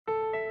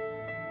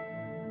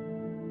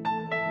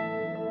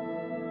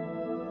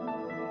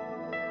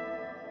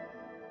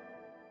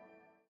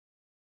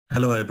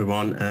Hello,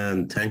 everyone,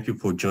 and thank you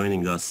for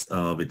joining us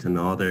with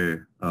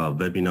another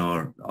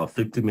webinar of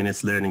 50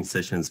 minutes learning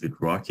sessions with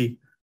Rocky.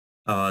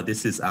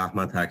 This is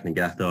Ahmad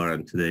Haknigahdar,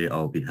 and today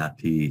I'll be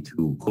happy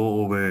to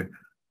go over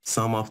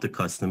some of the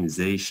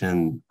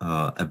customization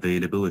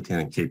availability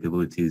and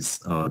capabilities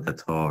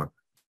that are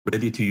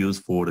ready to use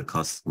for the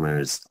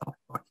customers of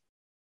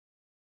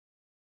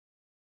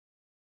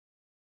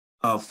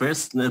Rocky.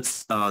 First,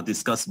 let's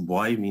discuss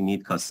why we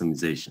need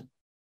customization.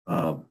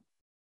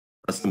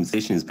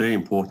 Customization is very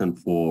important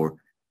for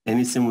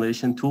any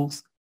simulation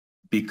tools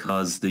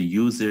because the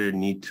user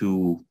need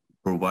to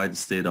provide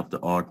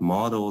state-of-the-art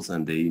models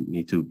and they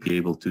need to be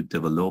able to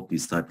develop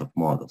these type of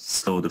models.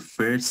 So the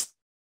first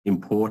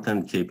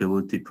important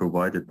capability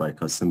provided by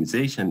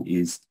customization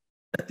is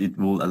that it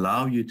will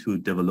allow you to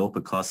develop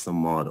a custom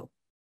model.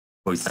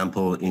 For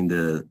example, in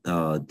the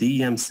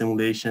DEM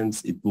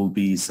simulations, it will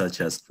be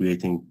such as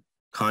creating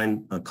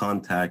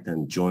contact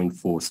and joint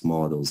force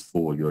models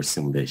for your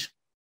simulation.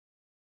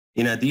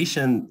 In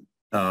addition,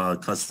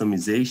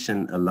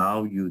 customization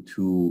allow you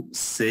to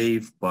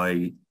save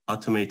by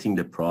automating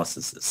the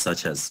processes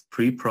such as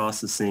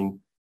pre-processing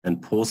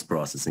and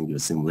post-processing your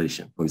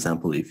simulation. For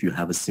example, if you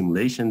have a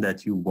simulation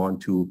that you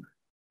want to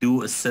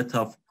do a set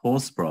of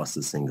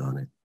post-processing on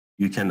it,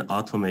 you can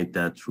automate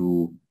that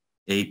through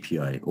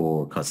API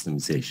or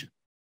customization.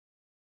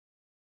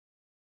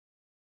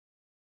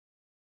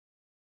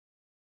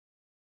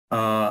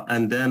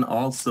 And then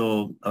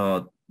also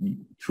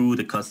through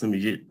the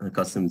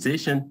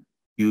customization,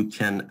 you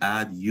can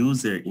add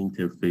user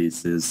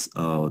interfaces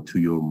to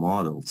your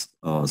models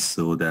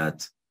so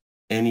that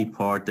any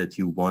part that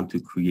you want to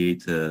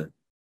create a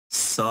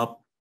sub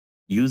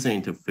user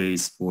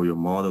interface for your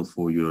model,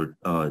 for your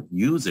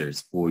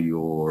users, for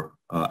your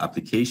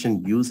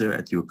application user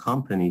at your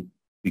company,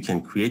 you can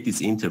create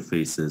these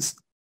interfaces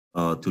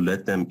to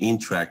let them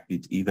interact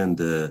with even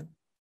the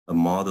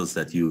models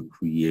that you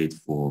create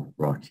for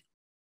Rocky.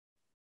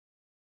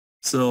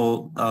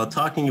 So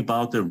talking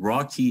about the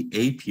Rocky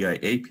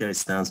API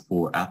stands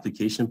for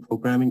Application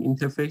Programming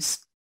Interface.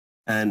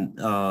 And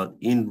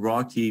in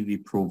Rocky, we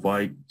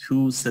provide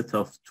two set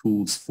of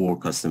tools for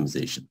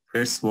customization.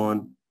 First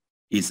one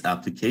is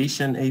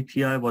Application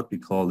API, what we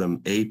call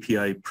them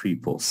API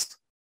PrePost,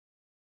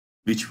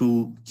 which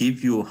will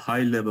give you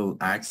high-level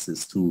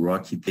access to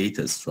Rocky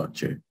data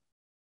structure.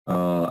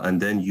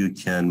 And then you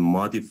can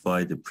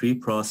modify the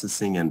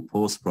pre-processing and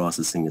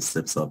post-processing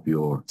steps of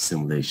your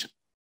simulation.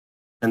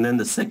 And then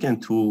the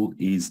second tool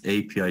is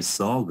API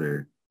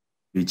Solver,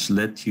 which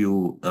lets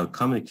you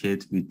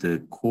communicate with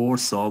the core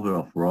solver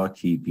of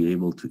Rocky, be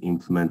able to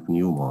implement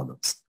new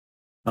models,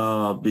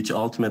 which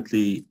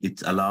ultimately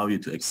it allows you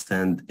to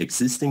extend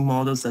existing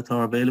models that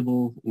are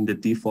available in the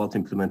default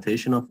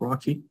implementation of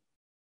Rocky.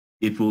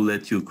 It will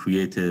let you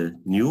create a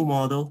new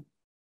model,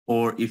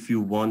 or if you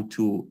want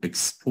to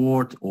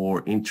export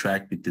or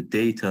interact with the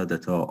data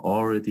that are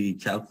already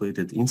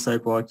calculated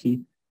inside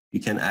Rocky, you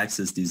can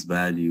access these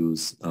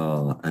values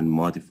and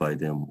modify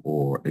them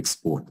or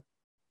export them.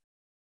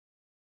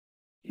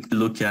 If you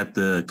look at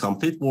the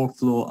complete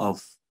workflow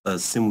of a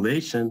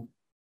simulation,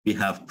 we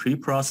have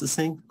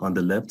pre-processing on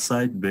the left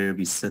side where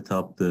we set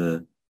up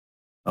the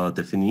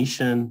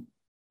definition,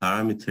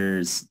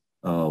 parameters,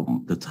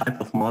 the type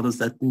of models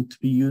that need to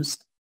be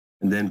used.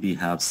 And then we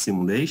have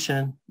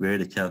simulation where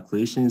the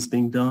calculation is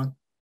being done.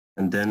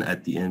 And then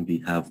at the end, we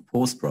have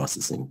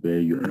post-processing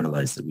where you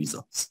analyze the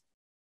results.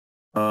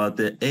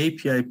 The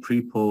API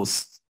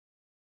PrePost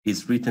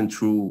is written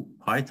through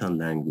Python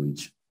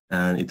language,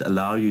 and it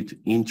allows you to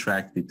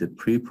interact with the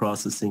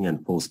pre-processing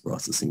and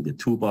post-processing, the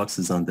two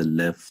boxes on the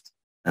left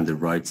and the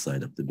right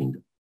side of the window.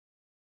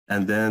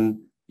 And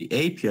then the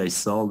API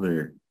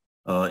Solver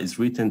is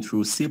written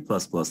through C++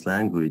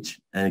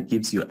 language, and it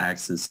gives you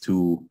access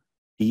to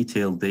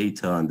detailed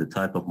data and the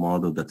type of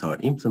model that are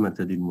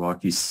implemented in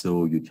Rocky,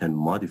 so you can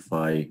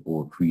modify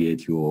or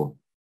create your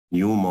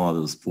new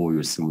models for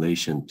your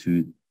simulation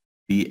to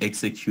be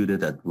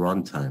executed at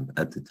runtime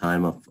at the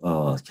time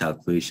of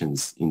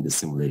calculations in the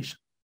simulation.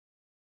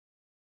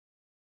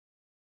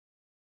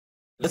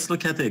 Let's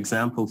look at the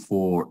example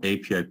for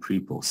API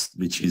PrePost,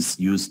 which is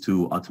used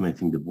to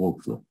automating the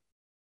workflow.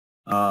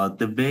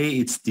 The way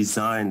it's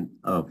designed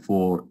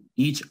for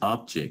each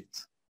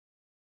object,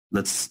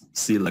 let's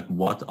see like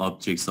what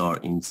objects are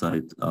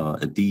inside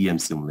a DEM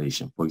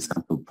simulation. For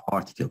example,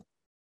 particle.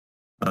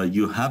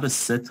 You have a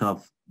set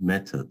of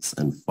methods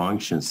and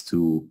functions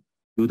to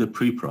do the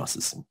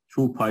pre-processing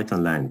through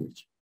Python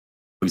language.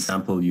 For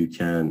example, you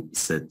can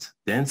set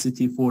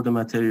density for the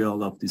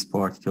material of this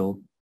particle.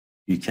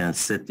 You can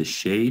set the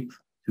shape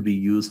to be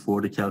used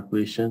for the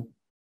calculation.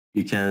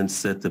 You can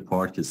set the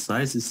particle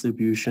size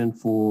distribution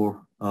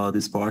for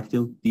this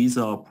particle. These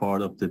are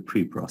part of the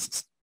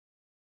pre-processing.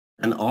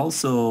 And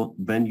also,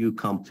 when you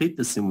complete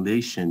the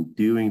simulation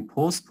during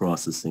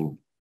post-processing,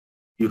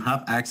 you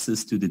have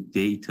access to the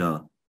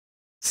data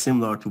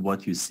similar to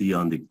what you see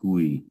on the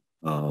GUI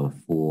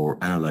for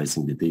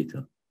analyzing the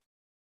data.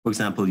 For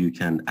example, you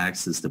can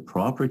access the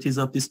properties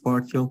of this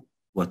particle.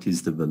 what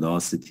is the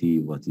velocity,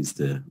 what is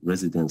the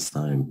residence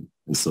time,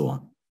 and so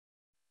on.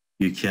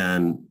 You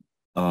can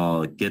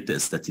get the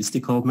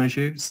statistical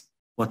measures,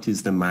 what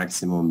is the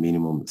maximum,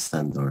 minimum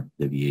standard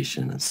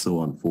deviation, and so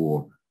on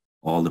for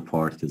all the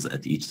particles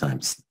at each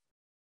time step.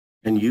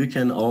 And you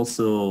can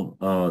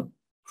also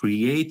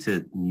create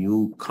a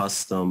new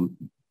custom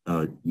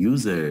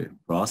user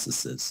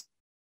processes,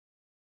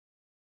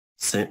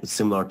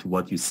 similar to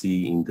what you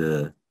see in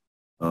the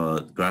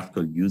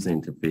graphical user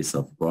interface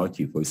of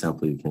Rocky. For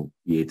example, you can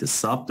create a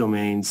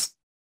subdomains.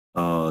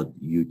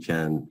 You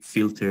can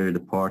filter the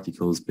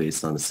particles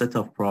based on a set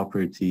of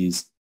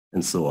properties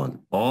and so on.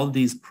 All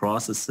these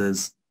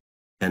processes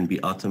can be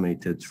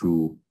automated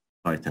through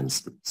Python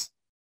scripts.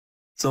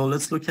 So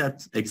let's look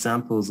at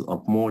examples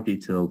of more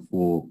detail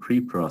for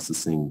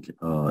pre-processing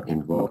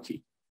in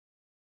Rocky.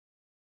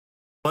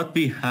 What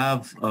we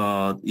have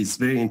is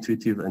very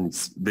intuitive and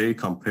it's very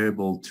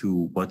comparable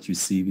to what you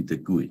see with the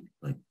GUI.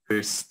 Like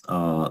first,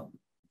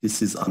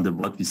 this is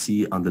what we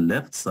see on the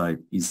left side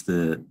is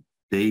the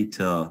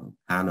data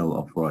panel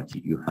of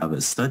Rocky. You have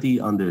a study,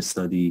 under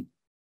study.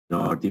 There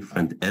are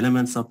different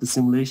elements of the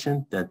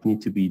simulation that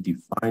need to be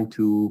defined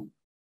to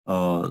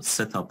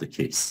set up the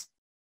case.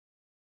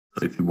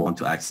 So if you want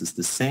to access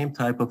the same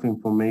type of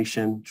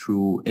information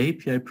through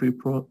API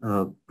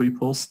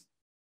PrePost,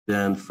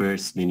 then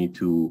first we need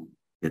to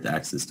get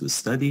access to a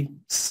study,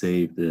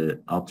 save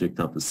the object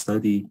of the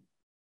study,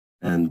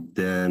 and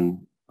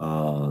then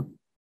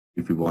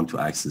if we want to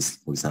access,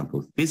 for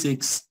example,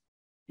 physics,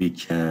 we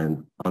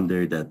can,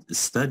 under that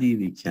study,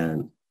 we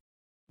can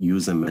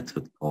use a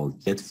method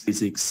called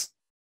getPhysics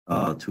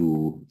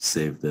to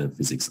save the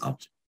physics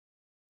object.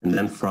 And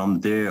then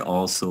from there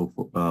also,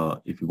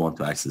 if you want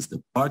to access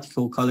the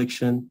particle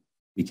collection,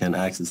 we can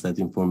access that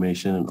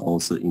information, and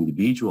also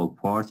individual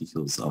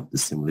particles of the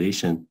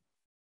simulation,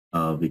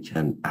 we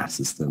can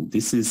access them.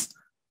 This is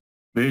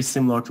very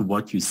similar to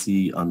what you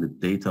see on the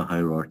data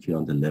hierarchy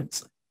on the left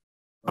side.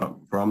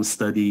 From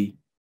study,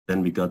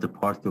 then we got the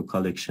particle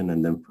collection,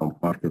 and then from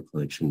particle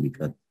collection, we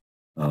got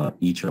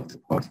each of the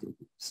particle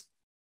groups.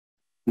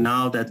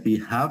 Now that we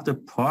have the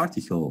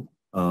particle,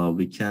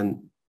 we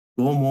can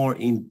go more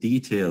in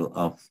detail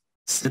of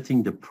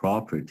setting the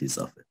properties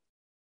of it.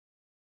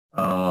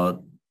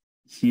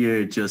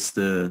 Here, just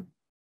the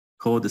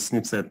code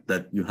snippet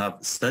that you have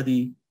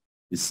study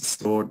is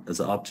stored as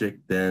an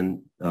object.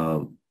 Then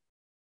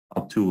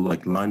up to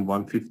like line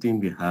 115,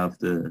 we have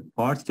the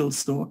particle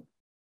store.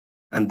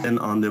 And then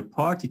on the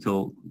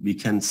particle, we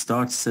can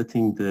start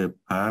setting the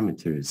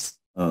parameters,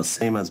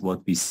 same as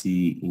what we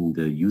see in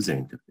the user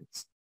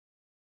interface.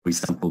 For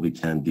example, we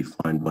can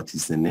define what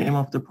is the name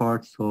of the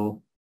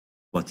particle,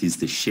 what is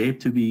the shape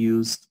to be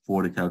used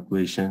for the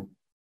calculation,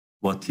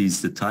 what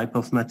is the type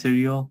of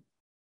material,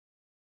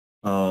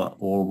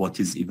 or what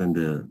is even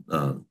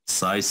the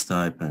size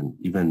type, and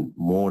even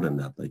more than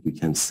that, like we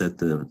can set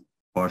the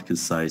particle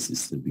size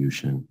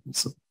distribution and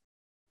so on.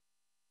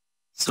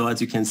 So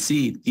as you can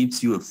see, it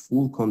gives you a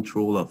full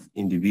control of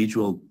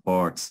individual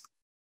parts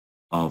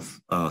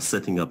of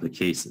setting up the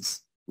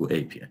cases through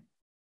API.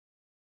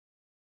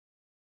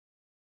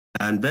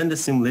 And when the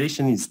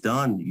simulation is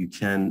done, you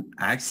can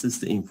access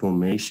the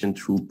information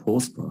through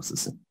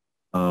post-processing.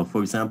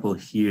 For example,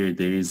 here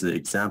there is an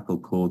example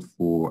code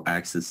for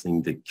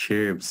accessing the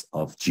curves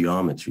of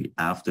geometry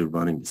after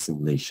running the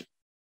simulation.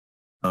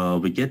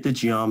 We get the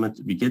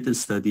geometry, we get the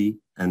study,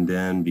 and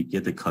then we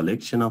get a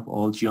collection of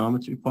all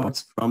geometry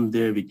parts. From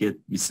there,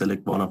 we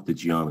select one of the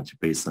geometry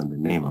based on the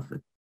name of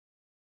it.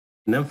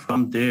 And then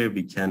from there,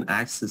 we can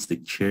access the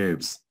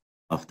curves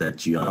of that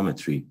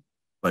geometry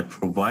by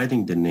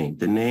providing the name.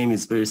 The name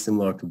is very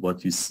similar to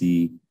what you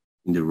see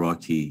in the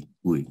Rocky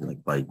GUI.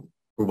 Like by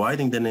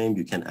providing the name,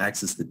 you can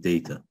access the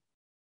data.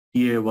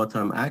 Here, what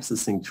I'm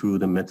accessing through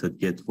the method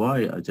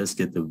getY, I just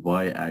get the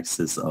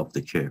y-axis of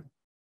the curve,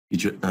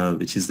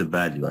 which is the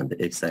value, and the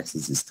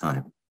x-axis is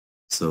time.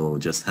 So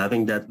just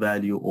having that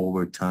value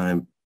over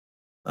time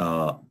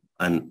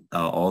and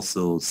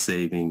also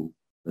saving,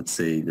 let's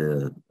say,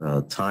 the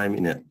time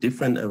in a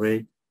different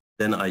array,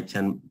 then I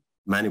can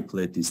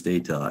manipulate this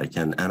data. I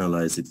can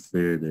analyze it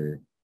further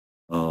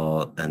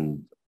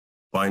and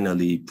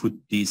finally put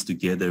these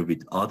together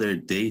with other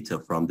data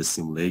from the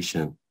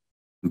simulation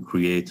to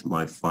create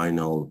my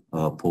final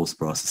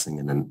post-processing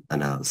and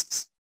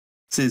analysis.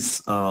 This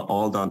is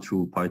all done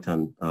through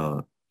Python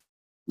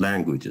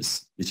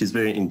languages, which is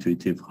very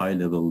intuitive, high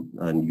level,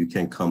 and you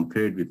can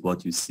compare it with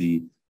what you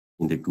see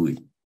in the GUI.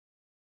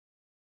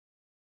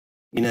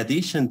 In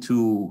addition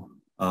to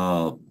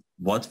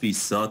what we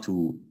saw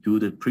to do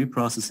the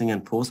pre-processing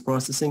and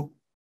post-processing,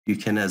 you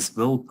can as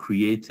well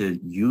create a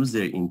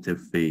user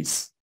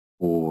interface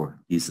for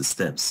these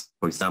steps.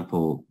 For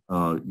example,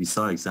 we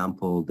saw an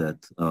example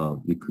that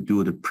we could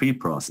do the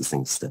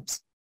pre-processing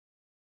steps.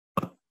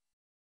 But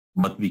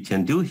what we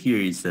can do here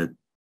is that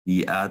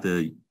we add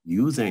a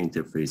user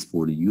interface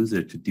for the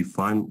user to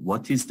define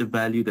what is the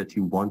value that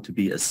you want to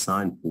be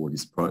assigned for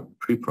this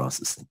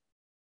pre-processing.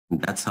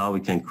 And that's how we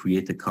can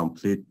create a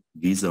complete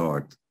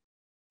wizard,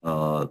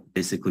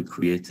 basically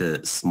create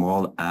a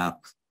small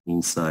app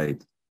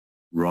inside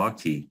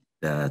Rocky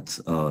that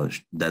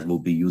will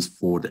be used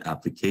for the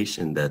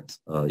application that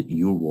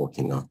you're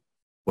working on.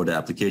 For the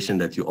application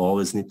that you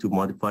always need to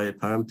modify a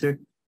parameter,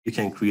 you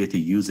can create a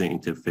user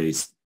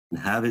interface and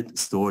have it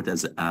stored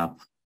as an app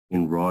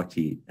in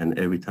Rocky, and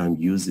every time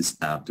use this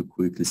app to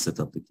quickly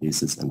set up the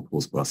cases and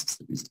post-process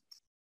the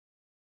results.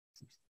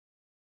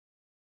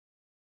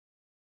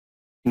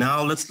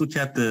 Now let's look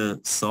at the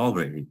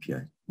Solver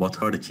API.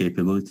 What are the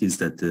capabilities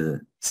that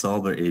the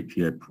Solver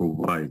API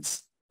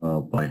provides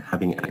by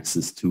having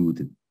access to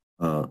the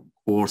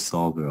core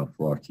solver of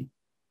Rocky?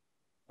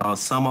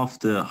 Some of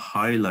the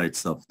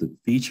highlights of the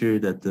feature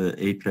that the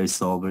API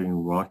solver in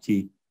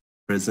Rocky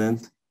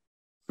present.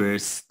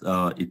 First,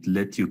 it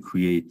lets you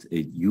create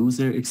a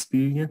user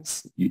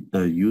experience,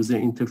 a user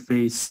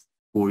interface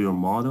for your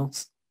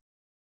models.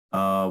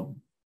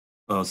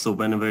 So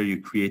whenever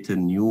you create a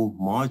new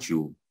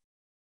module,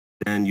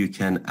 then you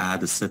can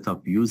add a set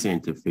of user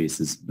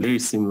interfaces very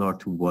similar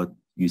to what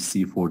you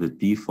see for the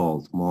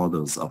default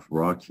models of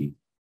Rocky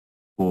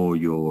for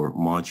your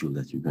module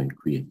that you're going to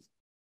create.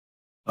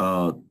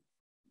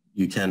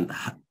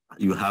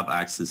 You have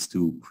access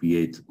to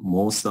create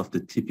most of the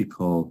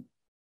typical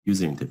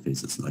user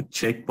interfaces like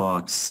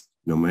checkbox,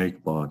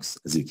 numeric box,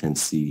 as you can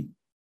see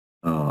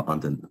on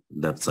the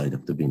left side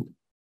of the window.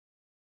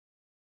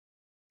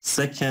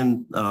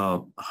 Second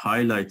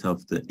highlight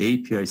of the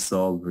API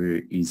solver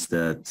is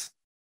that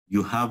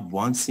you have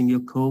one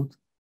single code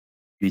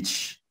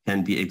which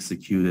can be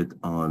executed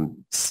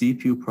on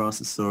CPU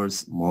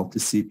processors,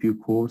 multi-CPU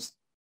cores,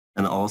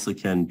 and also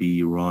can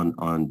be run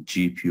on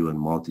GPU and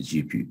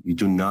multi-GPU. You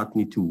do not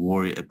need to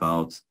worry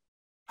about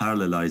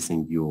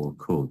parallelizing your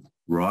code.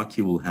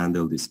 Rocky will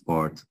handle this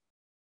part,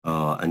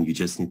 and you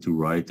just need to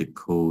write the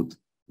code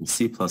in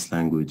C+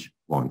 language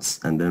once,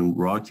 and then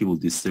Rocky will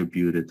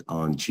distribute it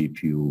on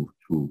GPU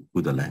through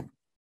CUDA language.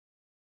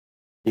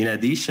 In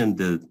addition,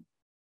 the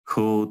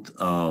code,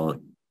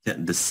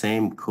 the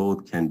same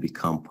code can be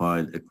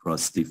compiled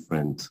across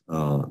different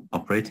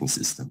operating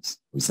systems,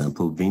 for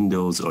example,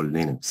 Windows or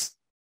Linux.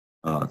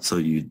 So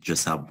you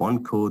just have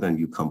one code and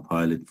you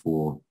compile it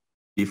for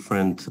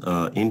different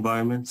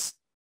environments,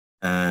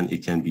 and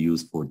it can be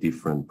used for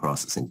different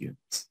processing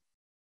units.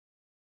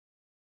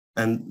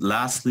 And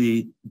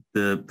lastly,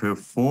 the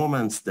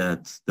performance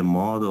that the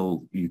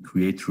model you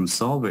create through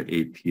Solver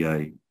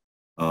API,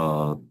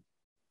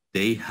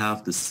 they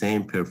have the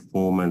same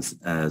performance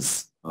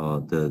as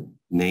the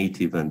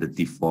native and the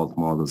default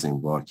models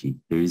in Rocky.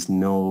 There is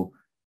no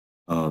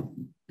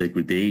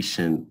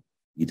degradation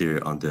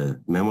either on the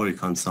memory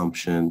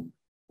consumption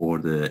or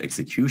the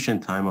execution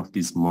time of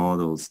these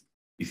models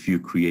if you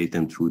create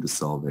them through the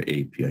Solver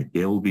API.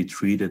 They will be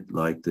treated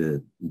like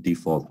the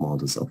default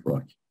models of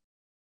Rocky.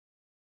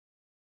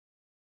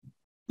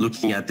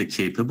 Looking at the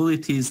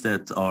capabilities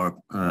that are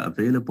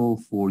available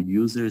for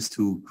users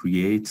to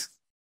create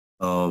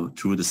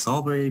through the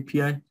Solver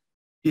API,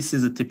 this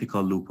is a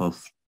typical loop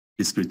of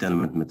discrete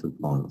element method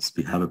models.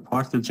 We have a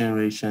particle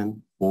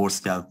generation, force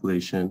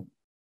calculation,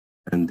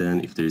 and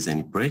then if there is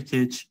any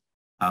breakage,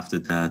 after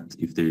that,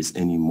 if there is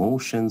any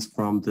motions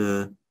from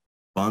the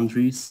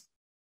boundaries,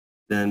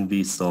 then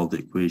we solve the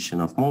equation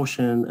of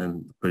motion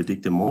and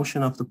predict the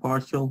motion of the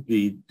particle.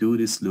 We do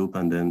this loop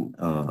and then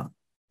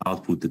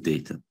output the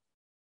data.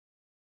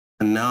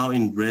 And now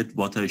in red,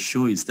 what I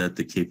show is that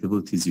the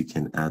capabilities you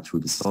can add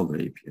through the Solver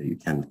API. You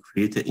can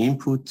create an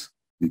input.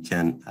 You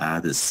can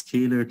add a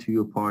scalar to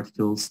your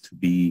particles to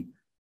be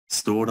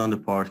stored on the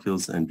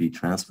particles and be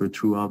transferred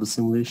throughout the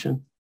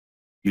simulation.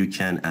 You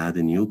can add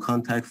a new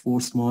contact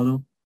force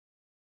model.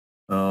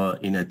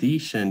 In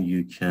addition,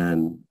 you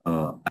can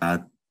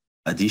add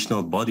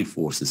additional body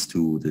forces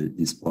to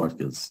these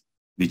particles,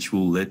 which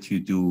will let you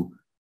do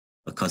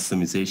a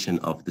customization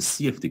of the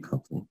CFD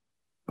coupling,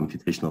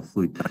 computational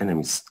fluid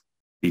dynamics.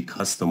 We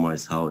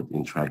customize how it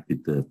interacts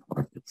with the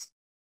particles.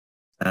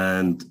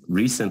 And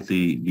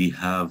recently, we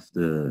have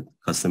the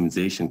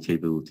customization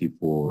capability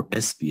for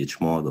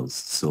SPH models.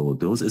 So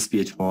those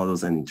SPH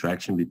models and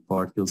interaction with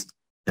particles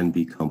can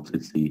be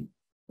completely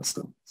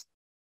customized.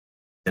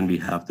 Then we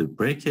have the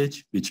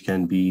breakage, which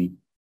can be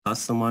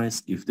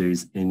customized if there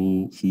is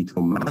any heat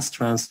or mass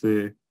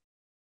transfer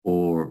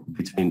or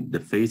between the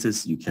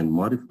phases, you can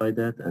modify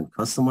that and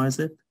customize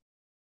it.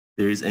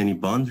 There is any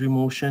boundary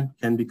motion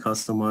can be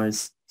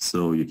customized.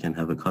 So you can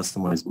have a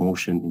customized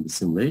motion in the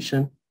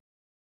simulation.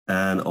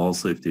 And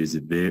also if there is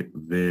a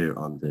wear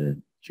on the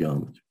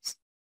geometries.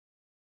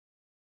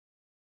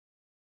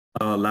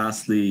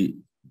 Lastly,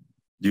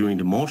 during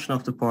the motion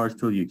of the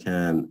particle, you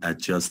can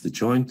adjust the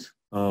joint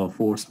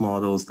force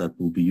models that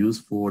will be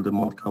used for the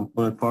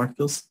multi-component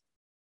particles.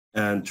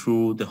 And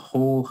through the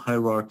whole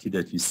hierarchy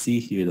that you see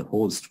here, the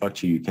whole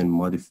structure, you can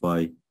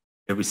modify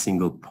every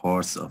single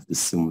part of the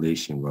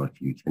simulation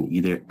hierarchy. You can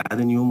either add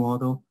a new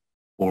model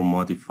or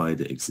modify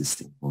the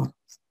existing models.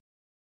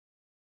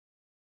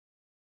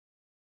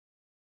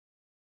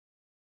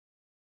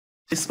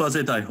 This was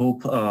it. I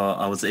hope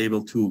I was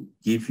able to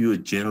give you a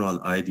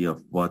general idea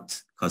of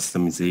what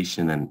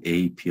customization and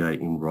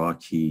API in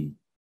Rocky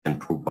can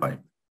provide.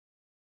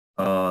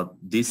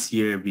 This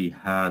year we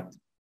had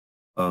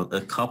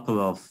a couple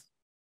of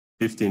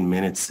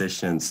 15-minute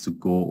sessions to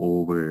go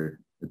over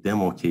the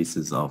demo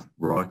cases of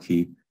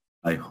Rocky.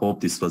 I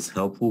hope this was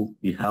helpful.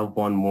 We have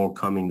one more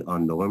coming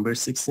on November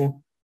 16th.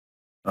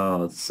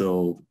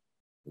 So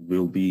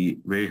we'll be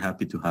very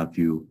happy to have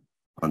you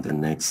on the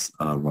next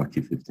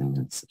Rocky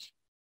 15-minute session.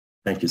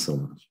 Thank you so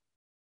much.